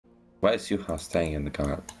Why is Yuha staying in the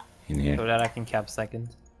car in here? So that I can cap second.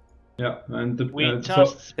 Yeah, and the, We so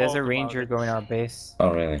just There's a spoke ranger about going it. our base.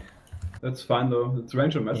 Oh really? that's fine though. It's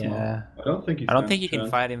Ranger Mesmer. Yeah. I don't think he's. I don't think you can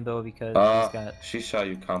fight him though because he's got. Shisha,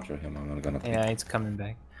 you counter him. I'm not gonna. Pick. Yeah, it's coming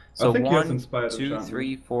back. So think he has 1, inspired 2, enchantment.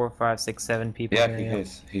 3, 4, 5, 6, 7 people Yeah, here. he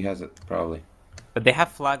is. He has it probably. But they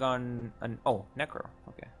have flag on an Necro.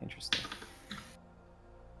 Okay, interesting.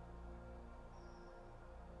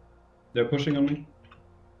 They're pushing on me.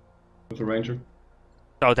 With a Ranger.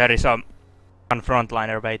 So there is one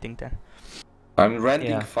frontliner waiting there. I'm rending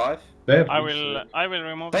Yeah. 5. They have I will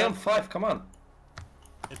remove Stay them. on 5. Come on.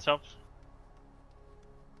 It's up.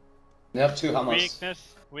 They have 2 hammers.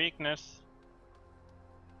 Weakness, weakness.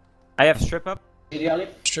 I have strip up. Ideally.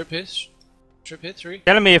 Strip hit. Strip hit 3.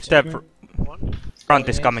 Tell me if the 1. front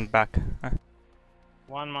is coming back.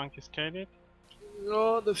 One monk is traded.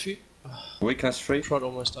 Oh, the feet. Weakness 3. Prod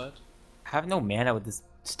almost died. I have no mana with this Oh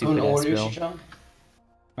stupid no, ass are you build. Shisha?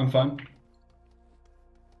 I'm fine.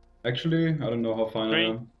 Actually, I don't know how fine I 3,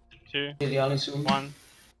 am. 2, Ideally soon. 1.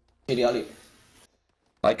 Ideally.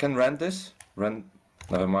 I can rend this. Rend.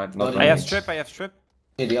 Never mind. Not I I have rending. strip. I have strip.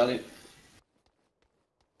 Ideally.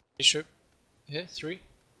 Strip. Here, 3,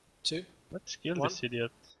 2. Let's kill One. this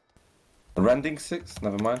idiot. Rending 6.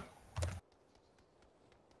 Never mind.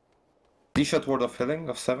 D-shot ward of healing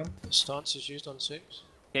of 7. Stance is used on 6.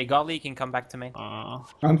 Okay, Godly can come back to me.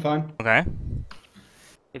 I'm fine. Okay.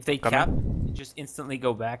 If they Come cap, just instantly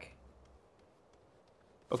go back.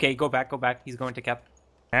 Okay, go back, go back. He's going to cap.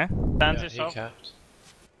 Yeah. Stance Yeah, is he up. capped.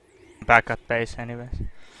 Back at base anyways.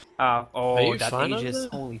 Are Oh, you that fine on ages.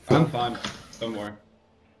 that? Holy I'm fuck. fine. Don't worry.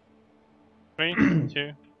 3,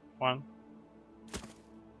 2, 1.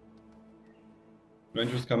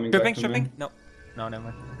 Ranger's coming Stripping, back to me. stripping. No, no, never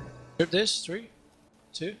mind. Strip this. 3,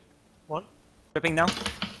 2, 1. Stripping now.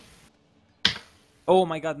 Oh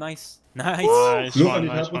my god, nice. Nice. Nice Look, I one, need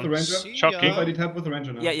nice help with the one. Ranger. See Shocking. Look, I need help with the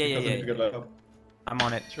Ranger now. Yeah, yeah, yeah, because I need to yeah. get light up. I'm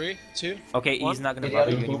on it. 3, 2. Okay, One. he's not gonna Yeah,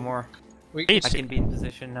 bother yeah. you anymore. Weak. It's I can be in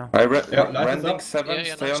position now. I Yeah, light is rending up. 7. Yeah,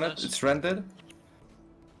 yeah, Stay nice, on it. nice. It's rended.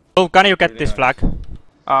 Oh, can you get Really this nice. flag?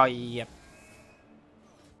 Oh, yep.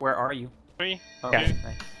 Where are you? 3, Oh, Yeah.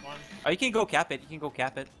 nice. 1. Oh, you can go cap it. You can go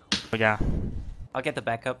cap it. Oh, yeah. I'll get the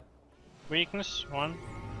backup. Weakness, 1.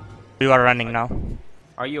 You are running now.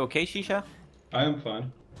 Are you okay, Shisha? I am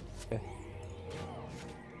fine.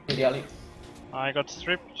 Ideally. I got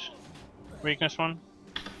stripped. Weakness, 1.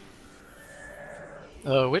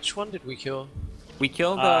 Which one did we kill? We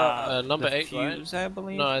killed number the 8, right? fuse, I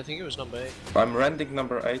believe. No, I think it was number 8. I'm rending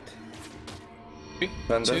number 8. 3,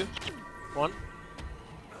 Rended. 2, 1.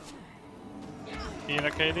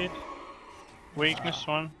 Eradicated. Weakness,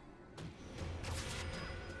 1.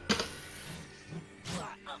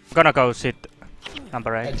 Gonna go sit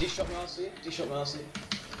number 8. D-shot Mercy. D-shot Mercy.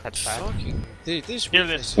 That's bad. Fucking. This Kill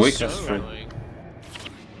weakness this. is Weakness so three. annoying.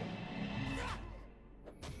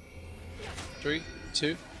 3,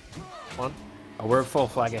 2, 1. Oh, we're full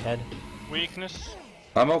flag ahead. Weakness.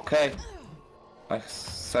 I'm okay. I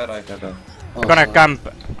said I had a. Oh, Gonna sorry.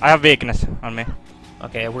 camp. I have weakness on me.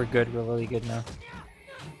 Okay, we're good. We're really good now.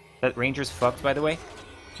 That ranger's fucked, by the way.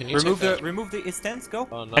 Can you Remove take the instance. Go.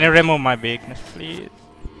 that? Oh, no. Can you remove my weakness, please?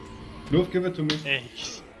 Luke, give it to me.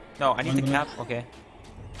 Ace. No, I need the One cap. Okay.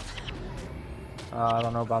 I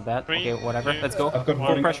don't know about that. 3, Okay, whatever. 2, Let's go. I've got Full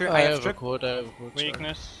one. pressure. I I have have a strip. quad, sorry.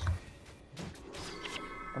 Weakness.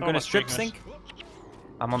 I'm Oh, gonna much strip weakness. sync.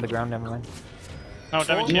 I'm on the ground. Never mind. No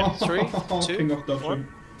damage yet. 3, 2, King of dodging.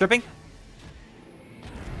 Stripping.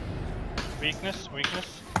 Weakness,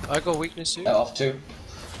 weakness. I got weakness too. Yeah, off 2.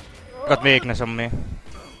 Got weakness on me.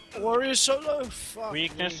 Warrior solo. Fuck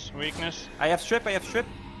Weakness, weakness. I have strip. I have strip.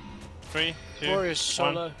 3, me. 2, Warrior 1.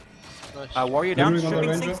 solo. Nice. Warrior down. Moving on the Stripping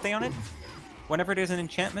ranger. sync. Stay on it. Whenever there's an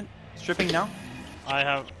enchantment, stripping now. I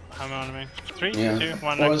have hammer on me. 3, Yeah. 2,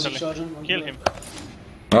 1 Or is he actually. charging? Kill him.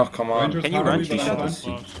 Oh, come on. Ranger's Can you hammer run me, but two I'm shots?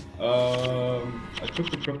 fine. Close. I took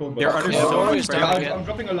the triple, but They're under Yeah, so Warrior's much down pressure. here. I'm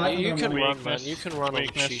dropping a light. You on can them. run, man. Weakness, You can run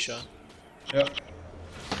weakness. on Shisha. Yeah.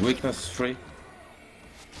 Weakness 3.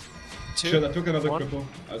 2, Shit, I took another 1. triple.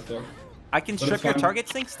 I saw. I can But strip it's your fine. target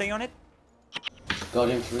sync. Stay on it.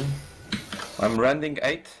 Guardian 3. I'm rending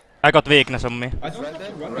 8. I got weakness on me. I don't have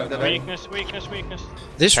to run Render. that. right? Weakness, weakness, weakness.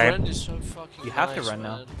 This Okay. rend is so fucking You have to nice, run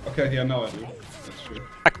now. man. Okay, yeah, now I do. That's true.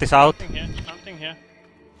 Back this out. Something here, something here.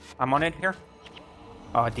 I'm on it here.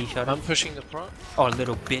 Oh, D shot. I'm pushing the front. Oh,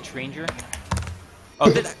 little bitch ranger.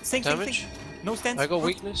 Oh, did that sync, sync, Damage. sync. No stance. I got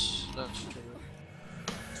weakness. No,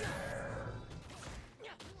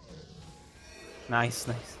 Nice,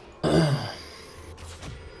 nice.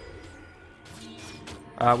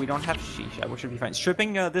 We don't have Shisha, which should be fine.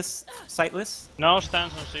 Stripping this sightless. No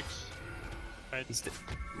stance on 6. Wait. He's dead,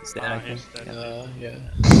 I think. He's dead.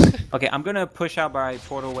 Yeah. Okay, I'm gonna push out by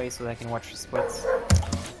portal way so that I can watch the splits.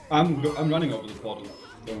 I'm running over the portal.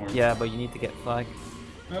 Don't worry. Yeah, but you need to get flag.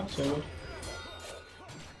 Yeah, so what?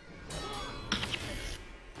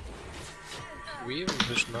 We even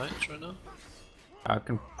push knights right now. I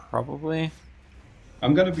can probably.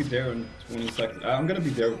 I'm gonna be there in 20 seconds. I'm gonna be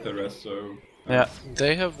there with the rest, so... Yeah,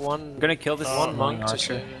 They have one I'm gonna kill this one monk to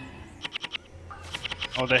archer. save.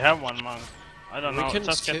 Oh, they have one monk. I don't We know. can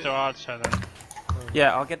Just get sit- the archer then.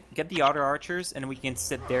 Yeah, I'll get the other archers, and we can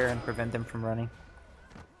sit there and prevent them from running.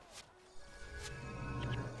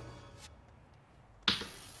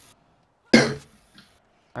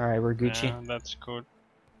 All right, we're Gucci. Yeah, that's good.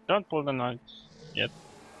 Don't pull the knights yet.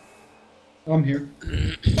 I'm here.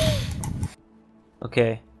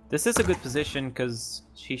 Okay, this is a good position because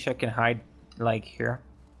Shisha can hide like here.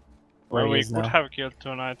 Where Well, he we is could now. have killed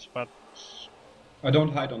 2 knights, but I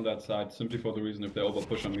don't hide on that side, simply for the reason if they over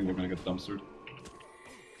push on me, they're gonna get dumpstered.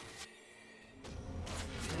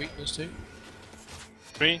 Weakness too.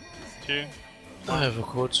 3, 2, I have a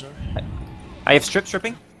quad, sorry. I have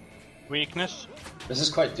stripping. weakness. This is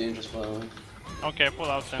quite dangerous, by the way. Okay, pull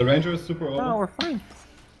out The then. ranger is super over. Oh, we're fine.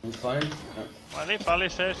 I'm fine. Yeah. Well, if Ali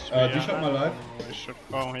says we D are shot my not, life. we should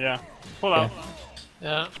go, yeah. Pull out.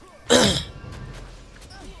 Yeah.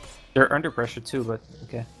 They're under pressure too, but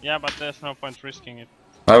okay. Yeah, but there's no point risking it.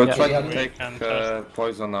 I will Yeah. try Yeah, to we take can test.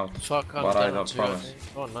 poison out. Fuck, I'm But I down don't too, I promise.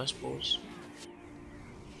 think. Oh, nice balls.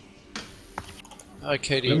 I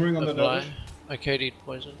KD'd Glimmering on the apply. dodge. I KD'd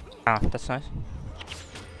poison. Ah, that's nice.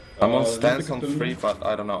 I'm on Olympic stance is on doing 3, it. but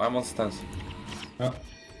I don't know. I'm on stance. Yeah.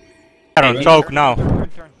 I don't choke now.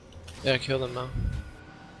 Yeah, kill them now.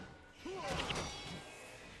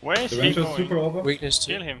 Where is The he ranger is going? super over. Weakness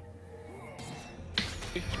too. Kill him.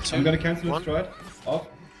 I'm gonna cancel his One. stride. Off.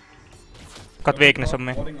 Got weakness on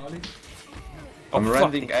me. Warding Ali. I'm fuck,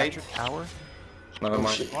 rending they 8. captured tower. Never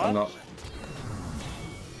mind. shit. I'm not.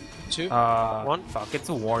 2. One. One. Fuck, it's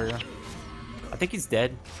a warrior. I think he's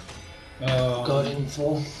dead. Guardian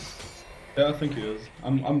 4. Yeah, I think he is.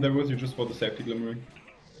 I'm there with you just for the safety glimmering.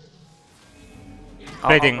 I'll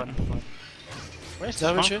Waiting. run the flag. Where's this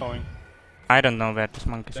Damage monk it? going? I don't know where this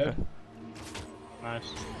monk is Dead. going.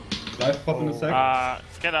 Nice. Life pop in a sec.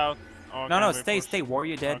 Get out. Or No, can no, we stay, push? stay.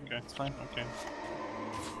 Warrior dead. Okay. It's fine. Okay.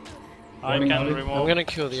 I Warning, can Ali. remove. I'm gonna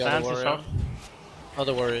kill the other Stance is warrior. off.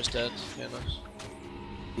 Other warrior's dead. Yeah, nice.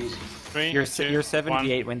 Easy. 3, You're 2, you're 1.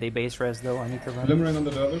 78 when they base res though. I need to run. Glimmering on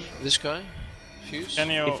the dervish. This guy? Fuse? Can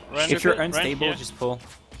you run If you're run unstable, here? just pull.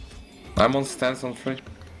 I'm on stance on 3.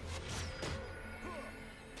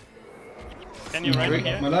 Can you run My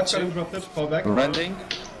here? life got interrupted. Fall back. Rending.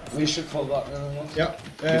 We should fall back now, yeah. Yeah.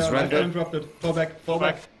 He's Life got rendered. interrupted. Fall back. Fall Fall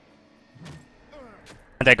back. back.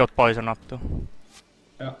 And they got poison up too.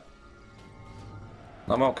 Yeah.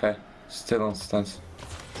 I'm okay. Still on stance.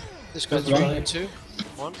 This guy's Just run. running 2.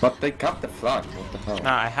 1. But they cut the flag. What the hell?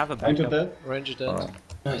 Nah, I have a Ranger backup. dead. Ranger dead. Alright.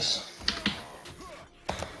 Nice.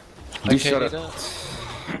 You I shot KD'd it. out.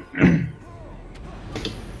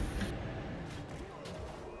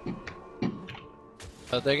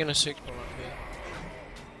 They're gonna signal up here.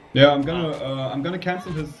 Yeah, I'm gonna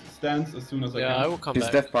cancel his stance as soon as I Yeah, I can. will come He's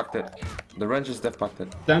back. death pacted. The ranger's death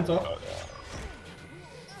pacted. Stance off.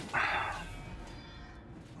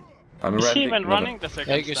 I'm Is he rending. even No, running the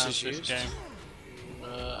second Aegis stance is this used. game?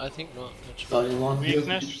 I think not. Not sure. Guardian 1. He has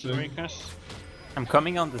Weakness, each thing. weakness. I'm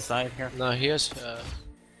coming on the side here. No, he has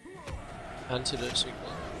antidote signal.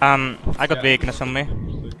 I got Yeah. weakness on me.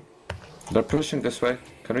 They're pushing this way.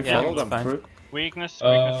 Can we Yeah, follow it's them fine. through? Weakness,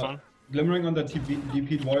 weakness 1. Glimmering on the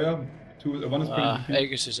DP'd warrior. One is pretty DP.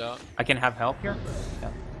 Aegis is out. I can have help here. Yeah.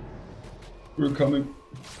 We're coming.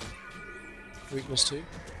 Weakness 2.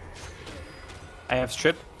 I have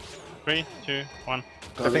strip. 3, 2, 1.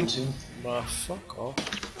 Guardian 2. Fuck off.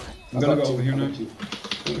 I'm gonna go over here now.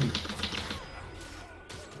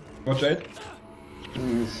 Watch 8.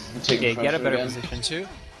 I'm taking Okay, get a pressure better again. position. 2.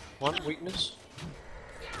 1 weakness.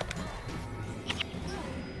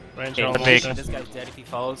 Range Okay, almost big. dead. this guy's dead if he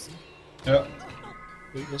follows. Yeah.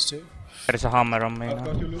 Weakness 2. There is a hammer on me I've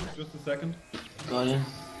got now. you, Luke. Just a second. Guardian.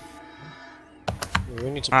 We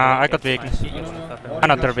need to. I got Okay, weakness. fine. No.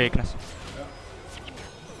 Another weakness.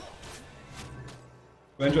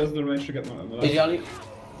 Ranger is in the range to get my life. Hey, Ali.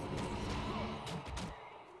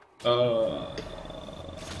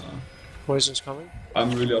 Poison's coming.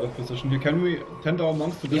 I'm really out of position here. Can we tend our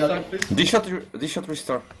monks to this Yeah. side, please? D-shot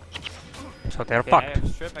restore. So they're Okay, I fucked.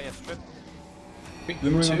 have strip. I have strip.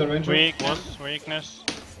 Glimmering on the ranger. Weakness, weakness.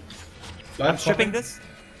 Life I'm stripping popping. this.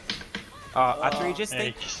 After you just stay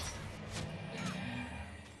Aegis.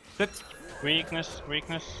 stripped. Weakness,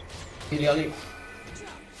 weakness. Ali.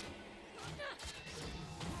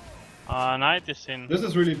 Knight is in. This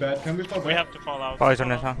is really bad. Can we fall back? We have to fall out.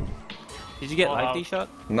 Poison is on. Did you get Fall live out. D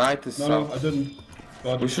shot? Knight is No, I south. didn't.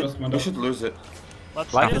 But We it just went we up. should lose it.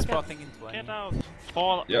 Let's Life get, is propping into get it. out.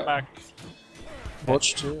 Fall Yeah. back.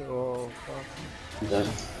 Watch too. Oh, fuck. I'm dead.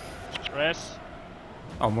 Res.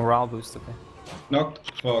 Oh, morale boost, okay.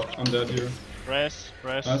 Knocked. Fuck, I'm dead here. Res.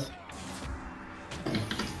 Nice.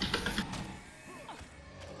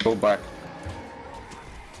 Go back.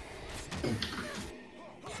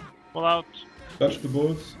 Pull out. Touch the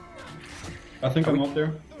bulls. I think I'm up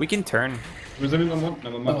there. We can turn. Resilient on one?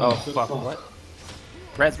 Never mind. Oh, Shit. fuck, what?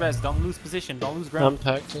 Res, don't lose position, don't lose I'm ground.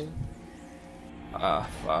 packed in. Ah,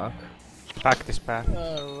 fuck. Back this path.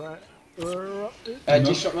 Alright. We're up, dude.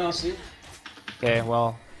 D-shot Mousy. Okay,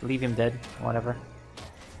 well, leave him dead, whatever.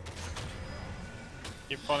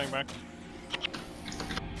 Keep falling back.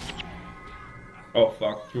 Oh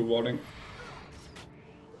fuck, through warding.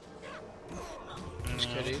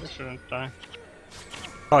 Steady. We shouldn't die.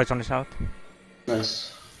 Poison is out.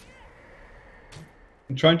 Nice.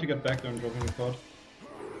 I'm trying to get back there and drop in the pod.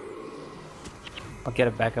 I'll get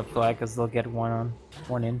a backup flag because they'll get one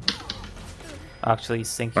in. Actually,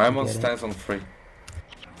 sync. I'm on stance on 3.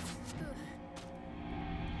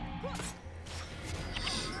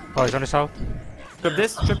 Poison is out. Grab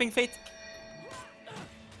this, tripping fate.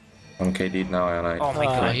 On KD now, and I. Oh my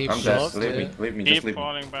god. he I'm dead. blocked Leave me, it. leave me, just Keep leave me.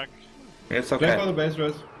 falling back. It's Play for okay. the base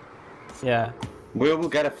res. Yeah. We will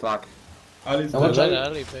get a flag. Ali's I want dead. to-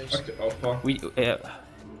 Ali base. Okay. Oh fuck. We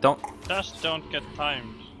don't. Just don't get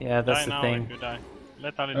timed. Yeah, that's Die the now thing. if you die.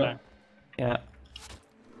 Let Ali Yeah. die. Yeah.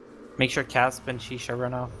 Make sure Casp and Shisha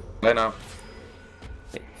run off. Play now.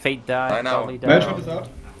 Fate die. I know. Dolly die. Manshot is out.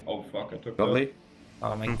 Oh fuck, I took that. Lovely.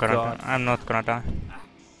 Oh my I'm god. I'm not gonna die.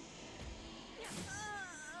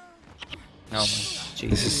 Oh my This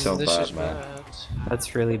Jesus. is so This bad, is man. bad.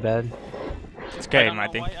 That's really bad. It's I game, don't I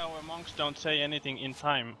know think. why our monks don't say anything in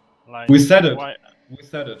time. Like We said it. Why? We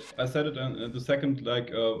said it. I said it, and the second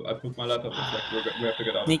I put my laptop, it's like we have to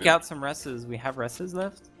get out. Sneak of here. out some reses. We have reses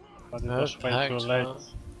left? But it No, was way too packed, late. man.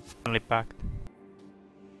 Only packed.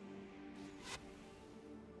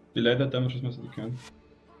 Delay that damage as much as you can.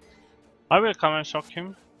 I will come and shock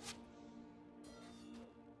him.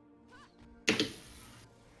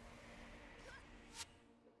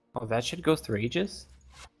 Oh, that should go through Aegis?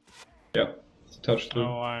 Yeah. It's a touch through.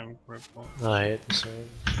 Oh, I'm crippled. I hate this one.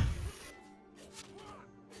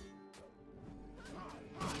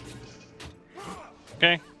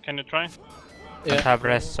 Okay, can you try? Don't Yeah. have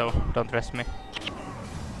rest, so don't rest me.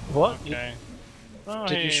 What? You- Okay. Oh,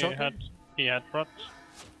 Did you he shock had he had brought.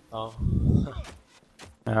 Oh.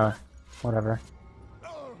 Whatever.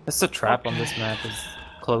 That's the trap on this map is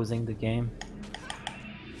closing the game.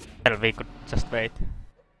 Hell, we could just wait.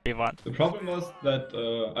 We want. The problem was that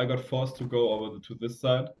I got forced to go over to this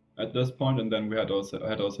side at this point, and then we had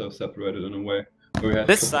ourselves separated in a way where we had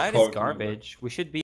This to side power is from over. garbage. We should be